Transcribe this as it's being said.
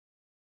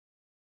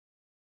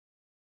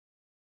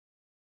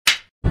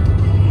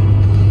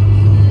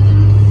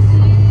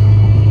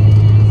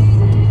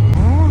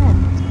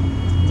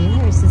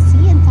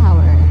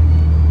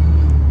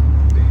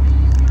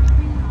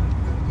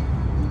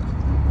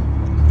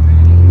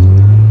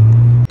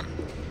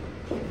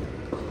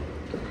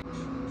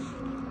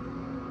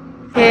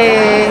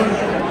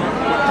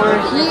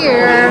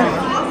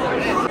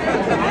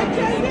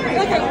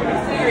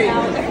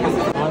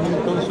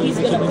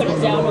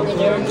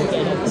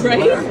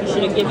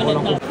Should have given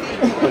it that.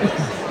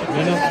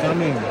 You're not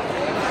coming.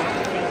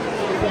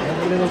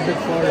 A little bit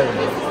forward.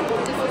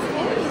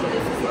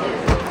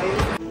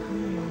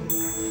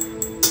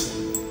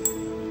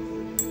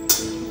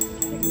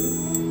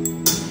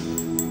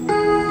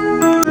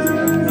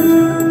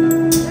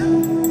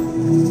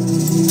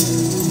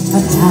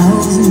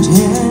 1,000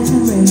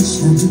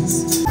 generations.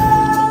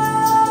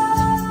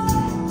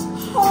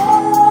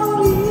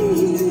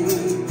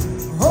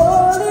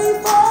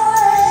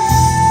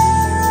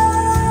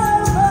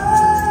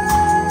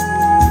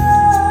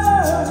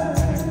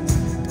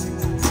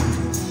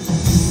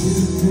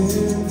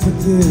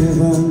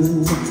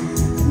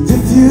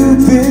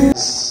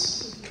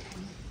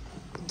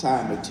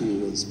 Time or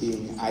two is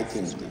being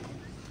identity.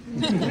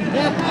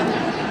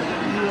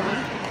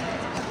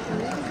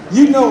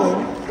 You know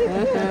him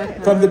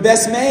from The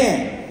Best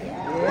Man,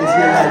 if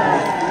you're like me.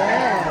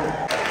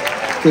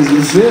 Because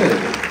you should.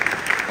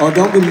 Oh,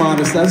 don't be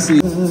modest, I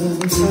see.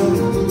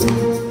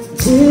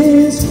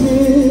 This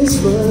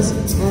Christmas,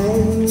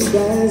 and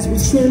as we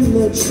trim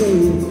the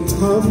tree,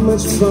 how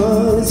much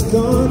fun it's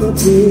gonna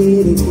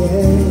be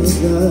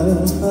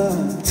together.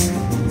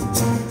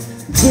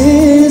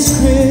 This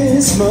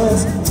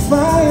Christmas,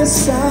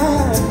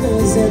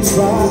 firesides and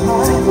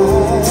bright,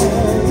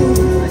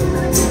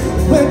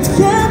 we're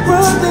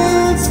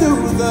caroling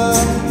through the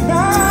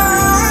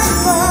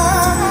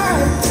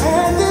night,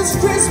 and this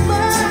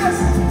Christmas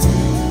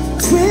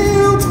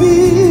will be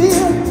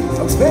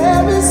a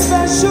very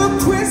special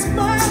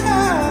Christmas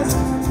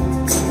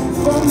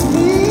for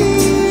me.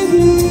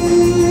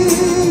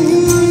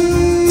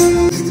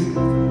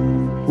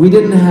 We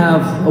didn't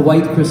have a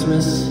white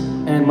Christmas,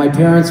 and my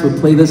parents would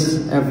play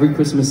this every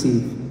Christmas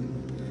Eve.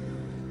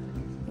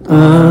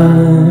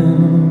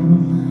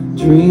 I'm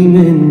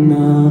dreaming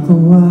of a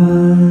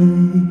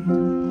white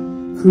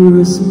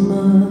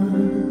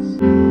Christmas.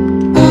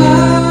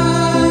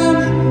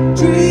 I'm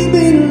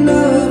dreaming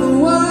of a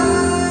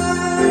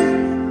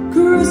white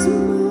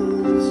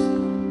Christmas,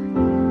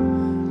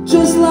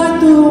 just like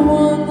the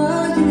one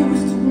I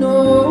used to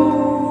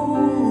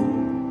know,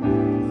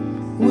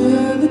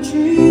 where the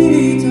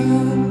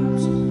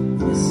treetops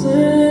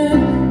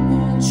listen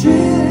and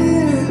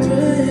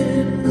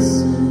children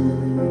listen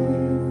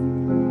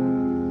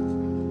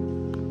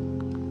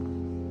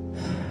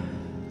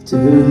to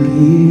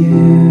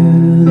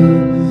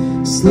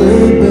hear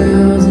sleigh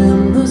bells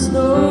in the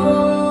snow.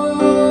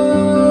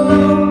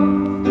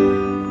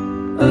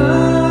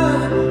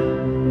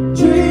 I'm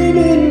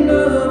dreaming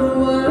of a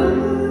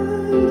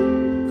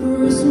white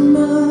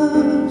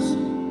Christmas.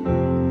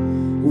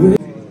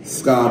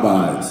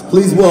 Skyvibes.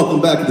 Please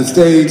welcome back to the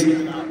stage,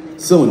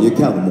 Sonia,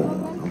 Collymore.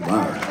 All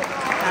right.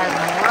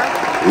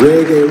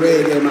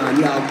 Reggae, man,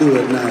 y'all do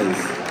it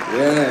nice.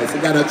 Yes,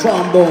 you got a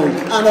trombone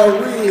and a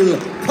real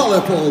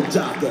colorful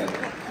jacket.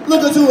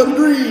 Look at you in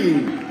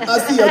green. I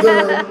see a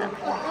girl.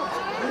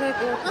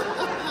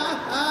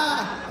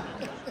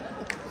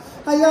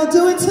 How y'all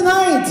doing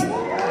tonight?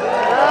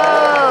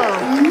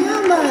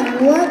 Yeah,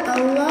 man, what a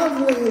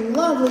lovely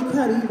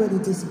crowd. Are you ready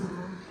to sing?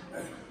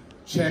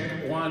 Check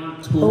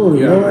 1, 2. Oh,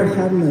 Lord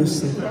have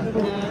mercy.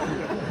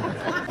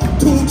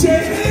 2J,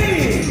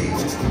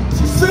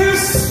 this is,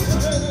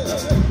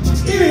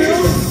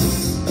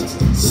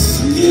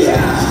 yeah.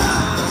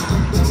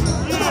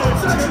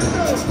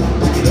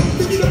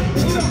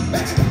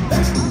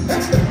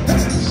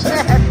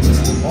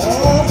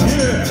 Oh,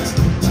 yeah.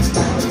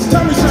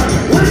 Tell me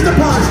something, where's the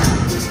party?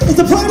 Is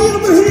the party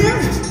over here?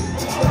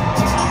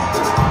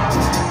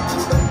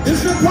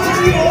 Is the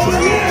party over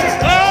here?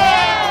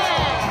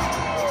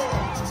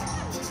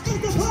 Is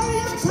the party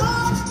up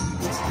top?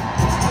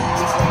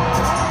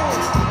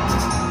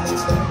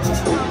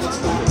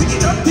 Pick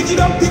it up, pick it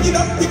up, pick it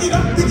up, pick it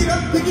up, pick it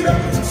up, pick it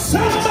up.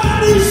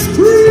 Somebody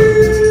scream!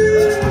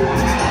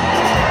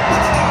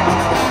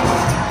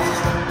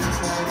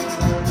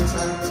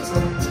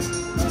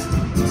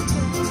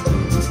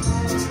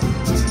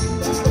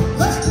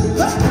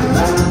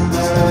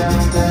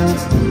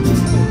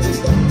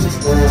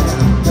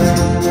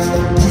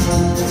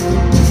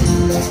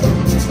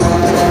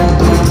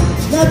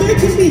 Now there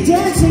can be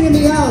dancing in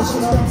the aisles,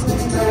 you know what I'm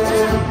saying?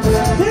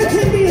 There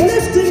can be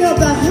lifting of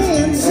the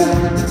hands.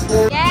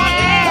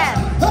 Yeah!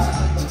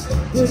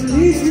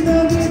 Feliz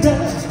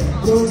Navidad,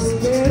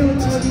 prospero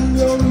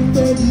año y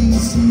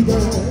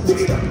felicidad.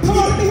 Come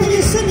on, let me hear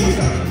you sing it.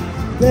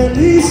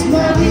 Feliz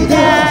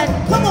Navidad.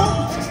 Come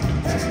on.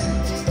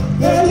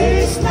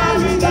 Feliz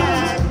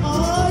Navidad.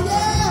 Oh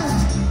yeah.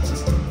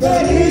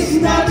 Feliz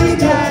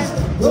Navidad,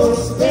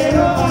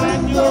 prospero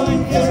año y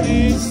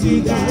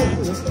felicidad.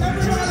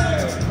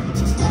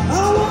 I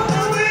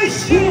wanna wish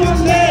you a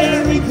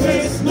Merry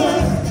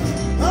Christmas.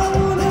 I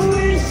wanna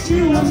wish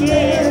you a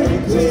Merry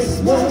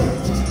Christmas.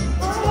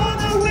 I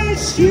wanna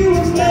wish you a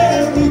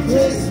Merry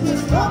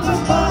Christmas from the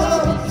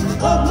bottom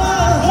of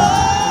my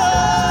heart.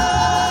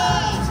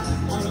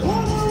 I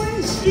wanna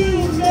wish you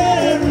a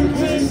Merry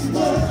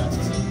Christmas.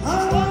 I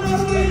wanna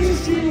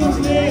wish you a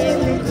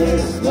Merry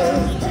Christmas.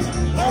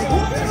 I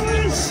wanna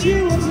wish you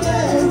a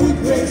Merry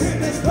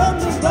Christmas from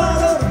the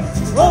bottom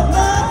of my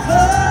heart.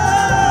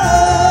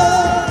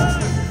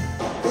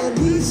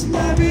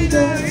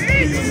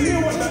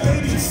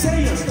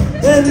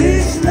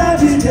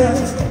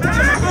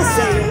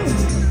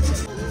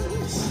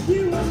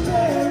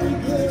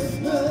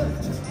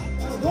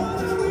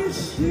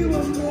 you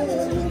a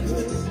Merry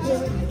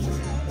Christmas.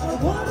 I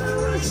wanna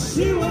wish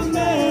you a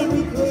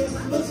Merry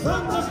Christmas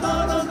from the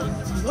bottom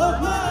of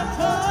my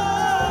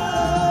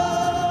heart.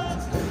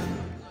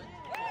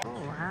 Oh,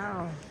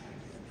 wow.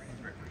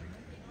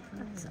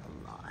 That's a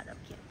lot of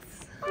kids.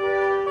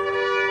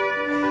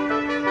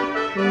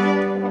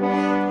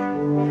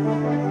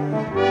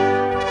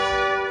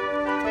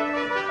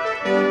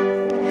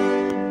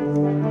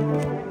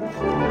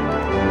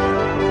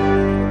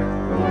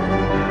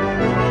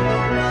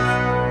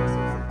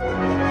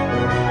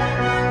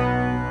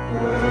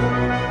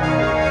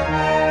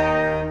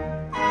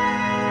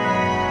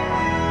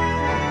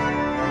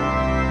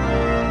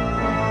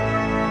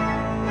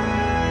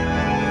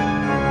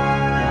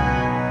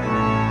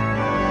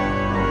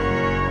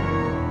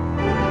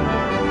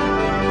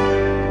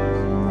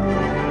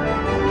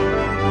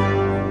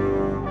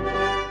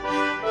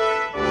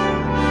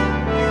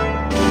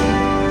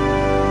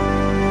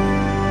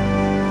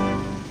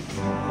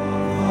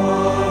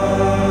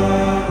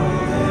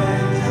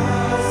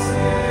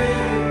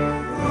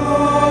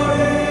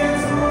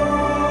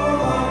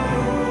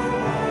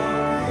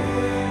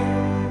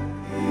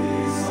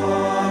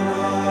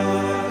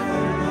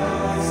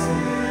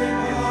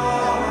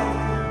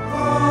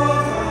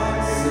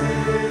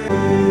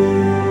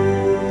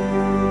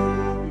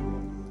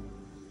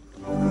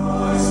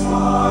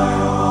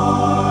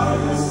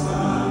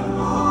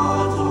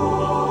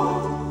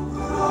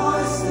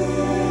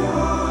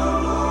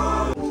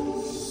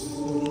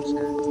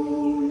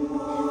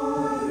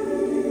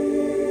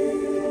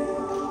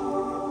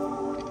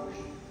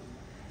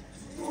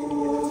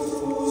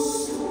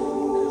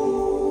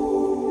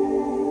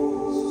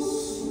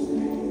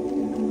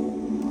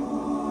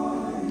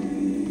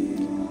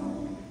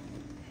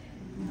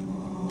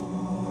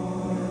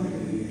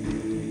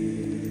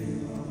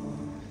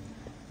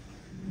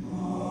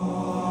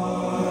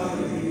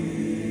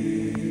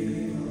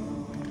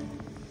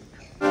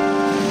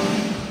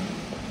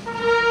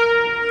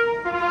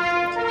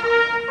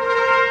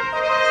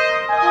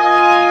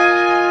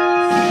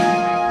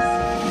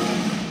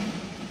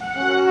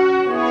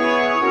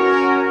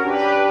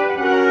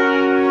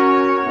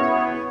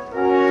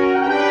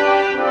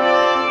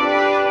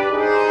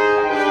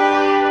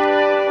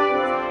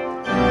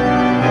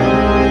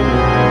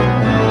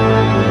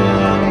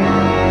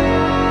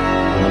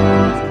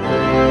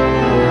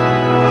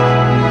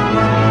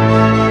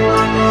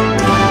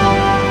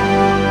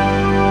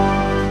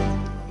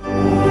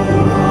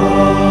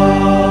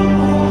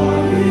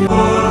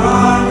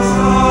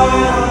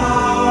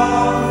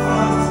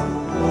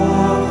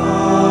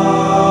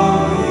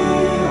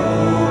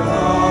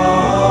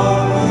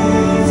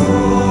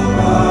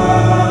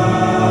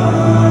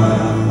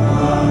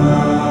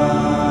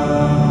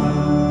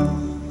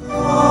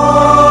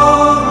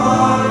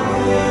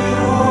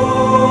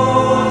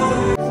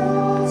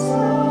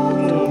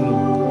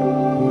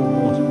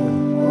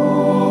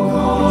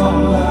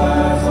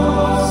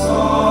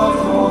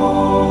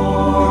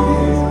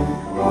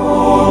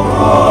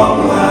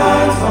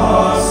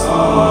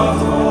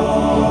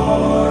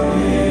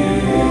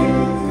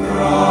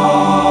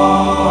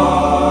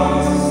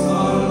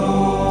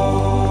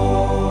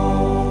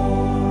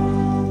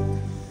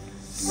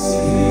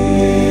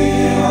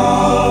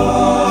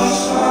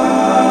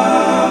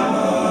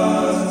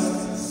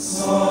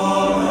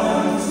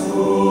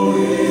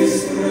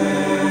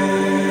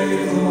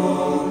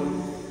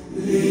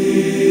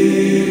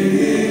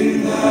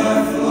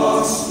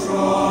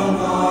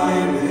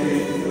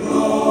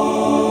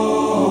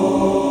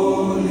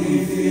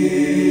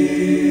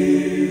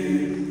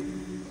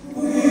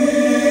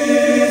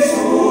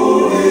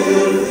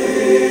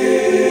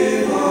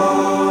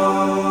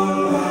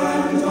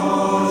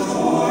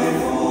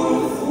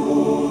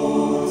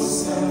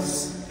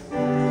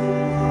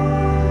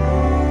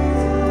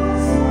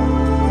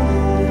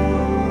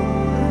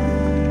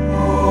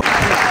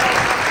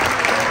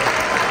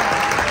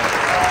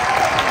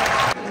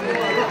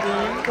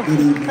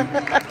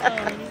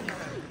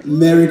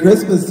 Merry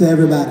Christmas to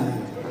everybody.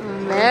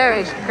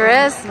 Merry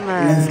Christmas.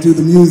 Let's do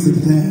the music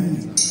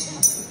thing.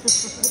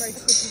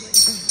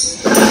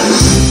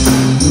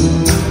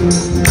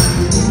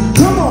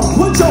 Come on,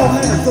 put your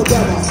hands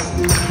together.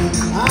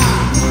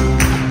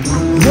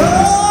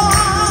 Yeah.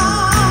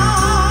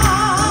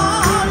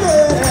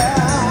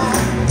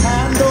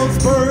 Candles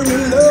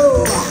burning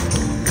low.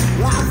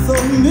 Lots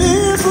of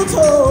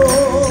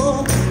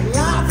mistletoe.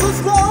 Lots of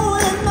snow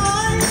and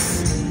ice.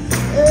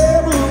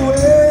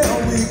 Everywhere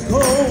we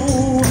go.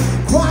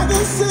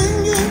 Choirs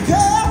singing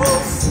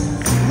carols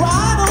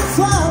right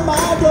outside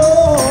my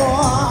door.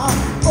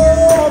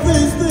 All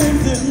these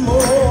things and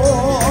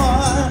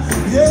more.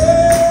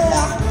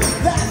 Yeah,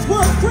 that's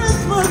what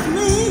Christmas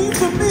means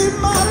to me,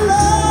 my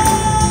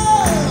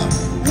love.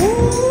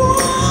 Ooh,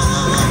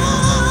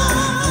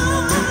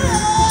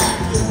 yeah.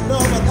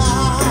 Love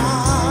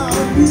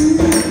without me.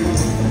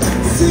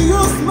 See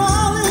your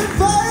smiling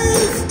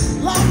face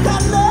like I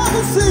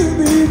never seen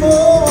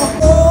before.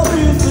 All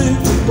these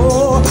things and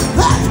more.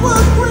 That's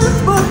what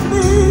Christmas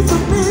means to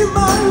me,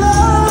 my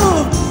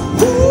love.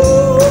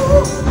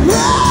 Ooh,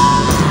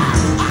 yeah.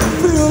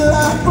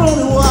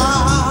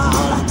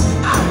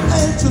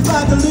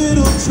 a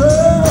little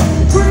trail.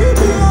 Bring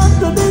me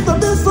underneath the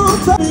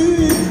mistletoe.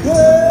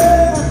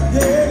 Yeah,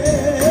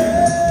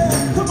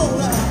 yeah. Come on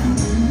now.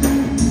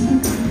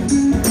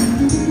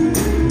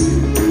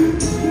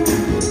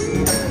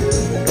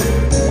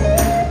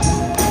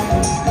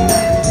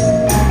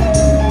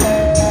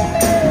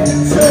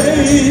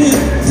 Say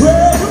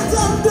prayers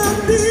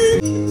underneath.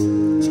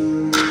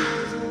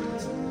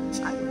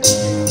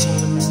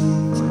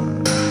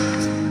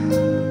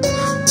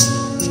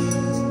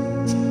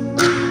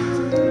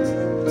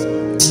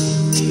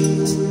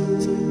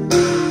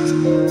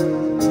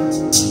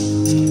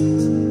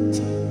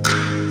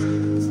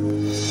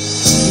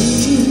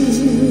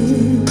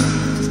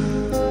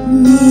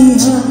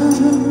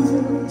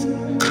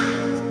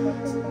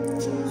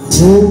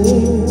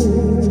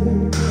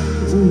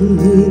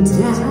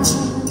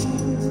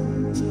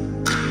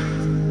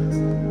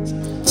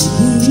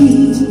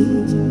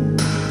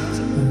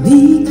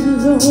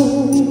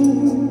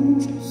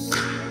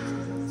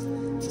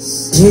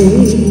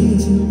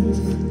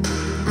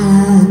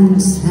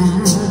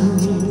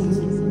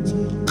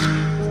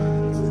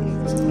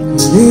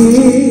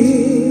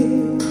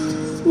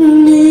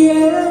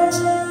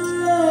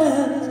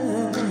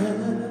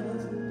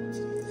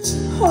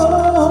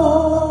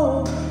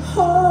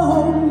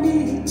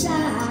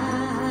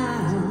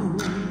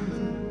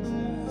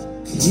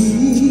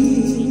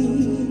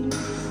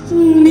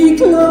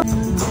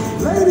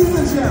 Ladies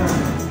and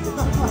gentlemen,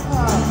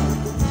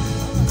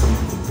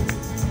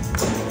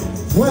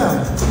 well,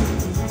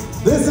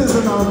 this is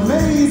an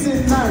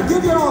amazing night.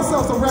 Give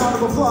yourselves a round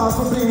of applause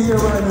for being here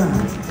right now.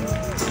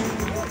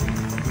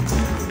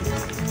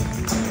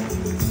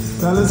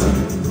 Now listen.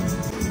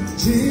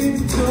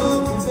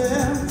 Jingle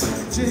bell,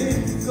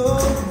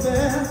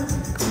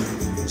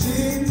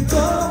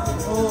 jingle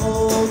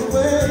all the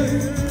way.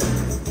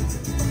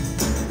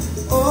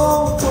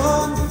 Oh,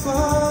 what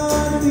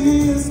fun it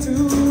is to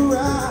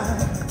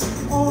ride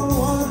on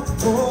one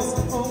horse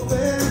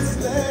open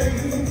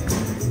sleigh.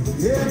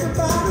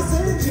 Everybody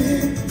say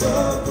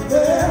jingle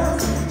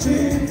bells,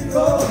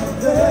 jingle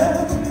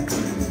bells,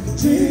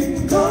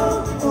 jingle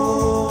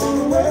all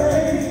the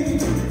way.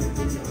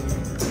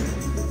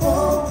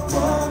 Oh,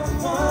 what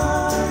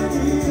fun it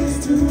is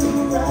to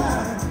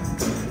ride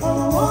on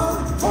one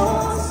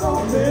horse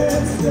open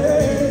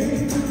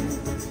sleigh.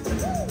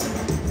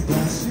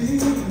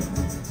 Dashing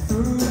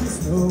through the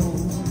snow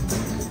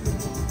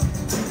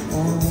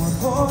on one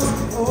horse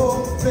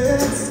open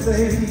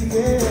sleigh,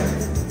 yeah.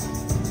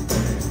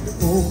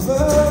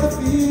 Over the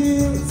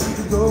fields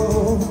to go,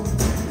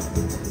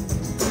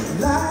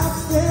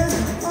 laughing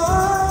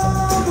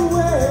all the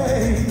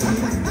way.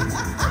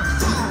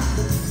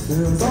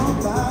 Bells on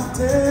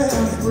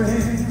bobtails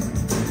ring,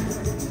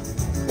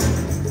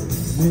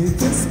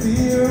 making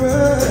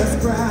spirits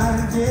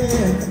bright,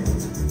 yeah.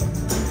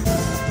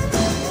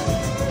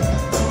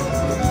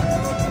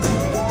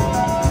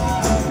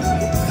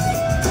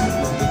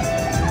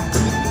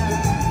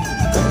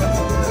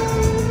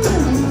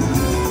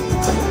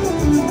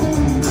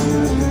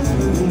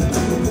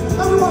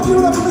 Give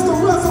it up for Mr.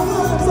 Russell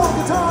Williams on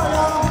guitar,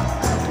 y'all.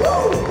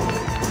 Woo!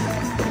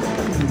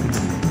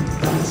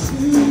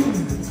 Dashing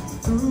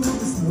through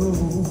the snow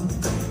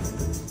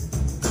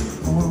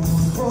on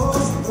one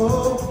horse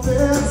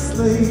open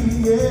sleigh,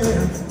 yeah.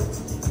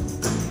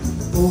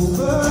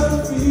 Over the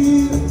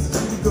fields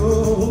we go,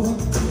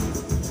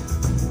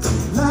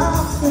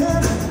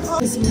 laughing.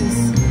 Christmas,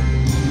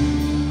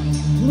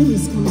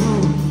 please come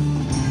home.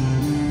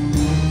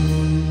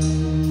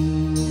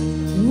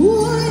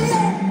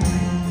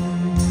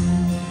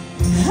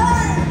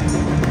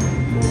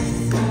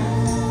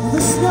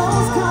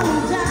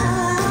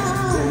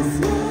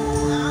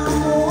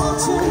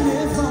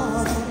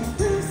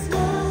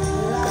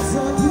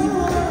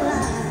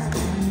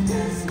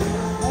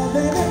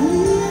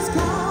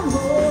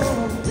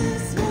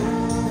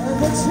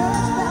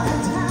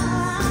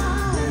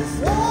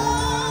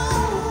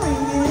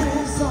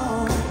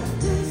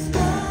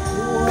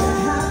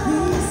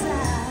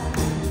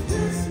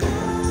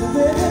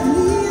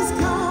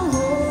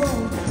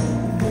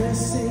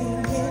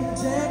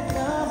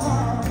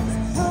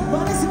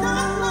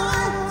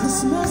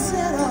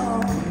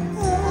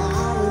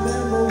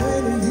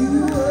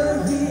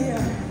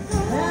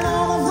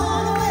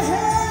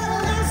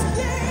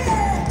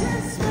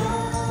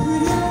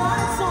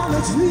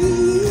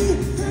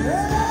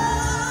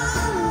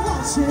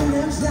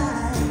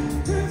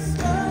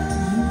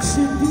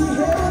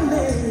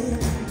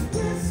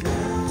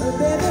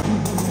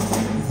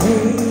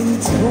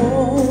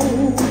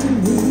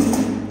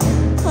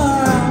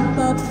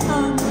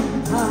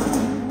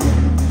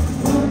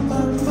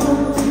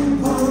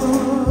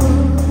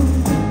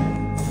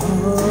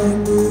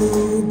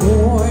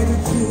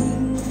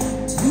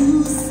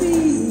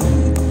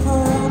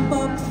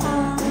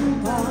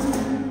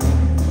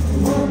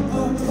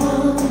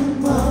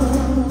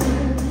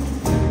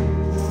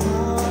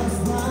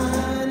 Fine.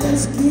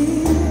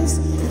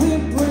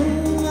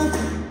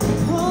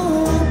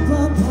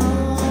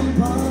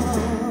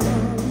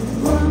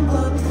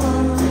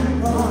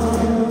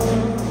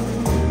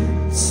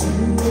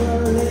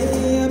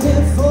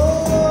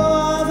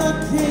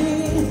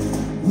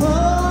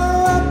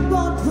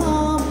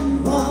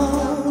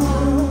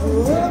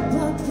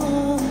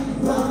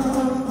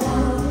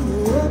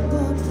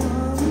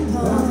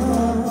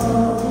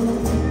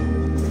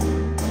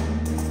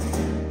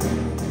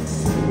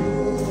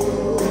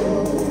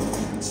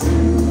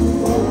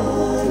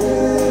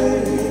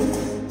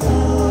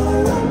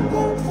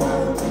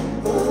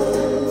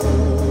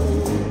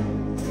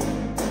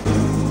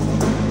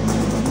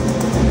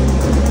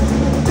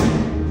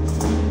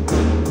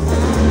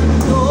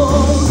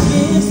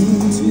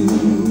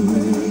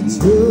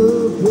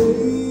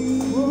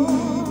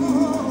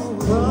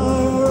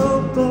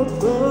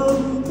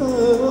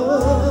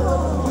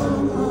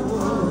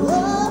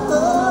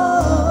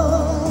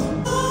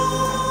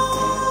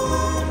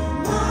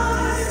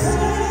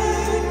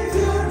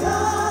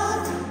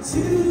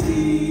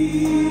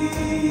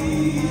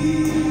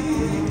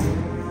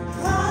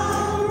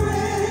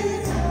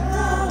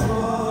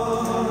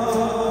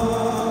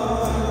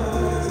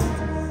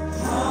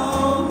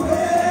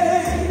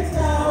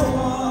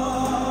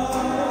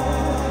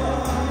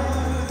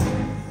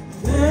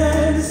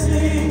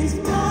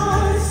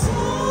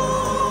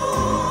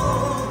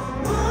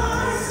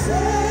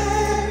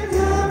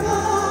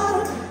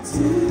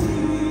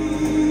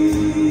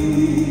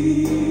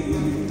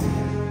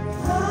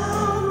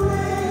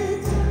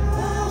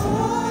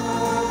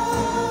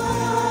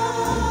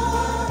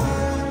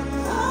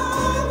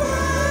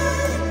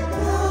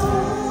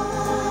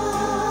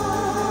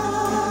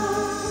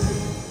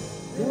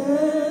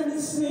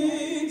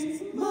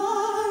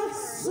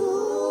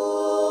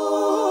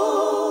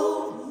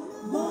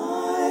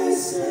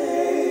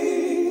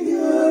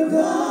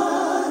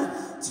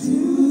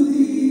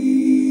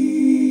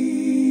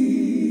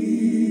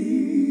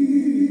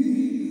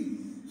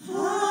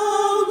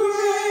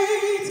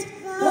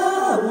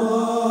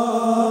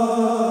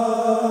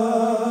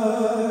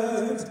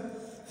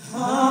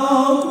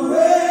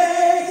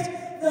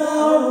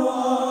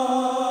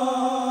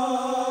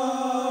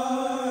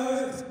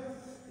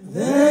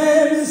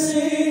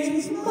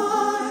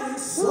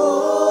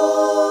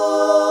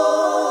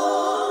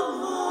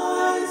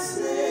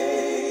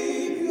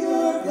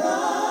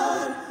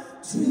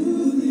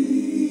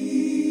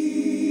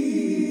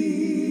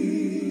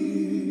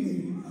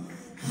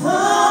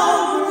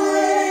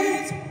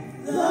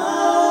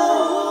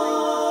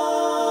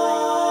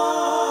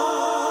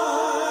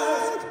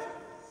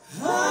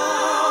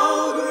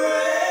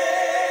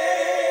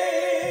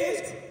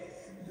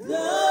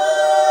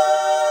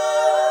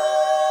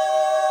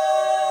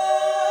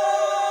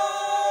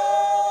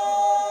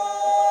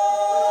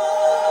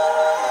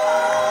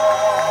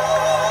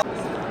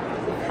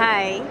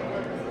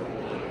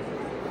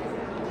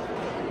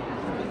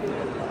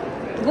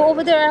 Go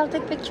over there, I'll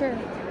take picture.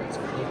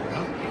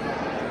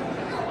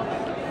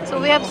 So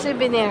we have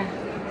souvenir.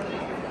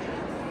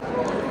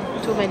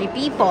 Too many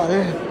people.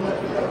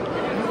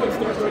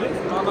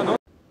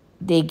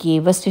 They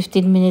gave us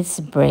 15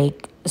 minutes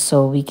break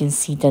so we can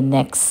see the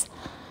next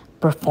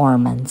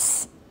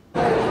performance.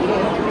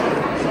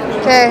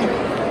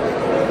 Okay.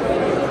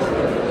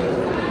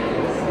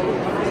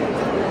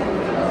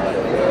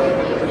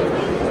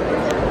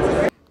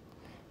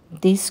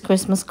 This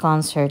Christmas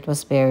concert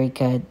was very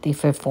good. They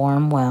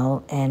performed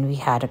well and we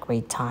had a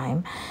great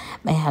time.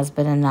 My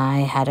husband and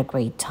I had a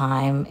great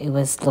time. It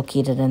was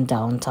located in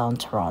downtown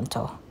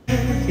Toronto.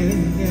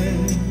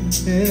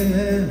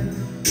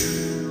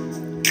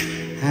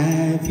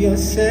 Have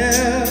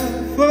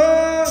yourself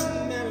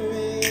a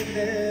merry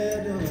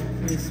little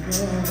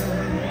Christmas.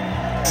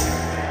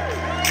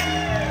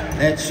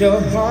 Let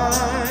your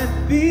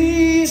heart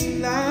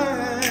beat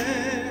light.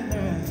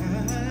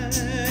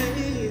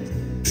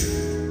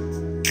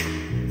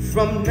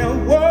 From now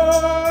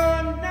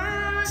on,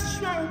 our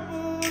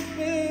troubles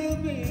will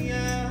be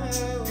out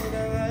of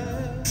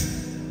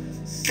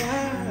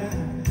sight.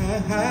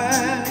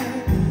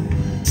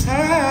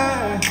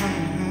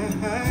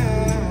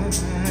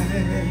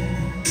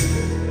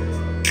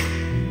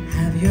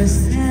 Have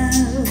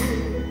yourself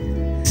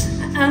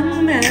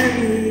a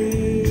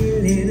merry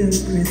little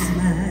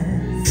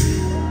Christmas.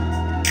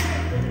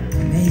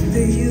 Make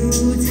the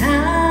Yuletide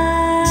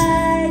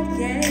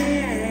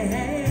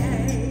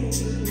gay.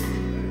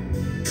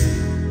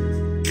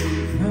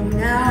 From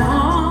now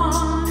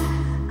on,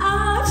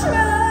 our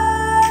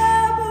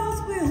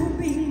troubles will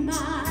be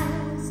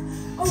miles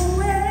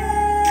away.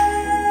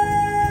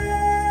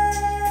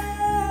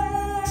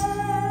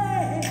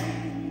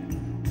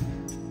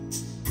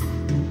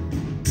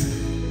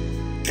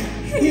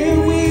 Here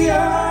we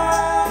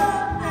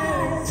are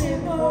as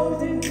in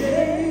olden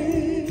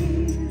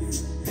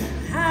days.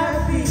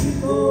 Happy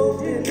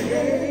golden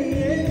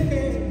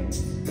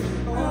days.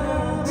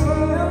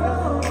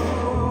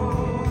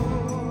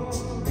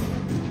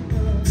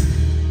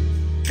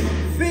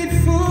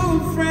 Faithful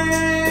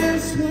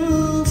friends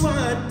who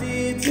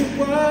wanted to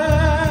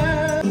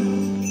work.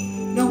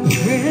 No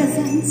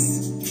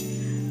presents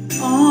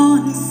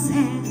on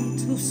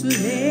Santa's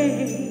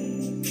sleigh.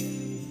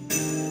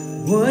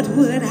 What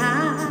would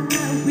I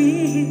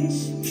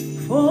wish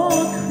for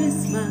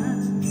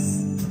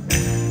Christmas?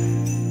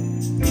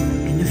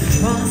 And the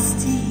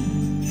frosty,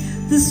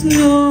 the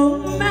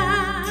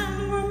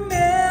snowman were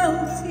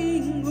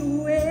melting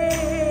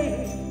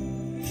away.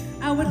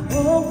 I would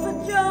hope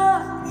for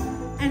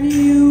joy and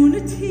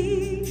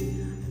unity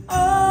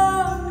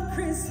on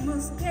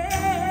Christmas Day.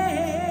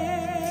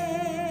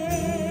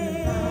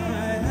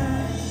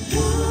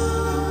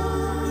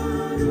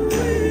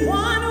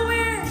 One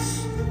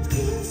wish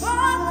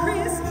for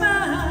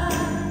Christmas,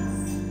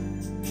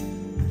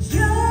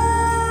 joy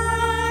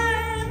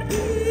and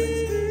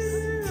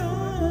peace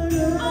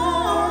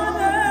on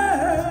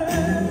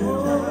earth.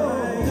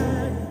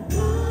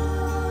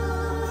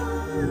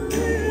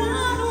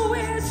 One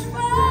wish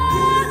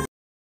for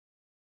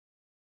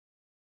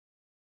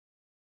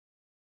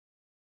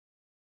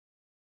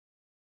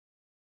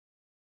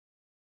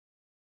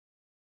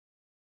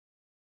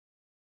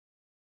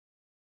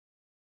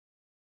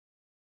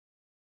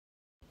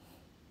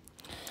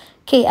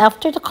Okay,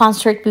 after the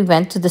concert, we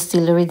went to the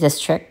Distillery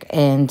District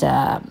and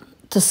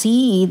to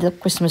see the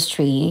Christmas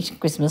tree,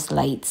 Christmas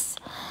lights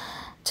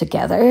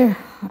together,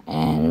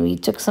 and we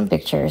took some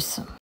pictures.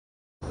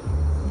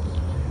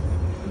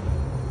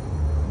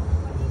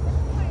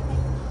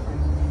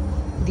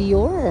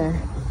 Dior.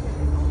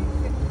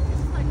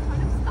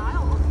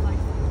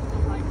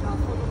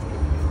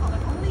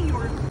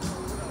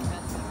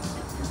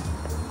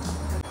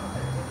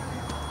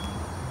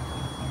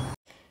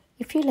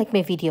 If you like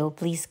my video,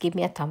 please give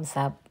me a thumbs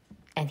up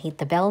and hit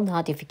the bell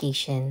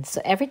notification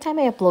so every time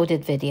I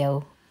uploaded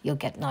video, you'll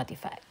get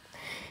notified.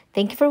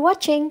 Thank you for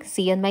watching.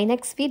 See you in my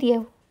next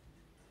video.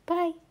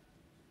 Bye.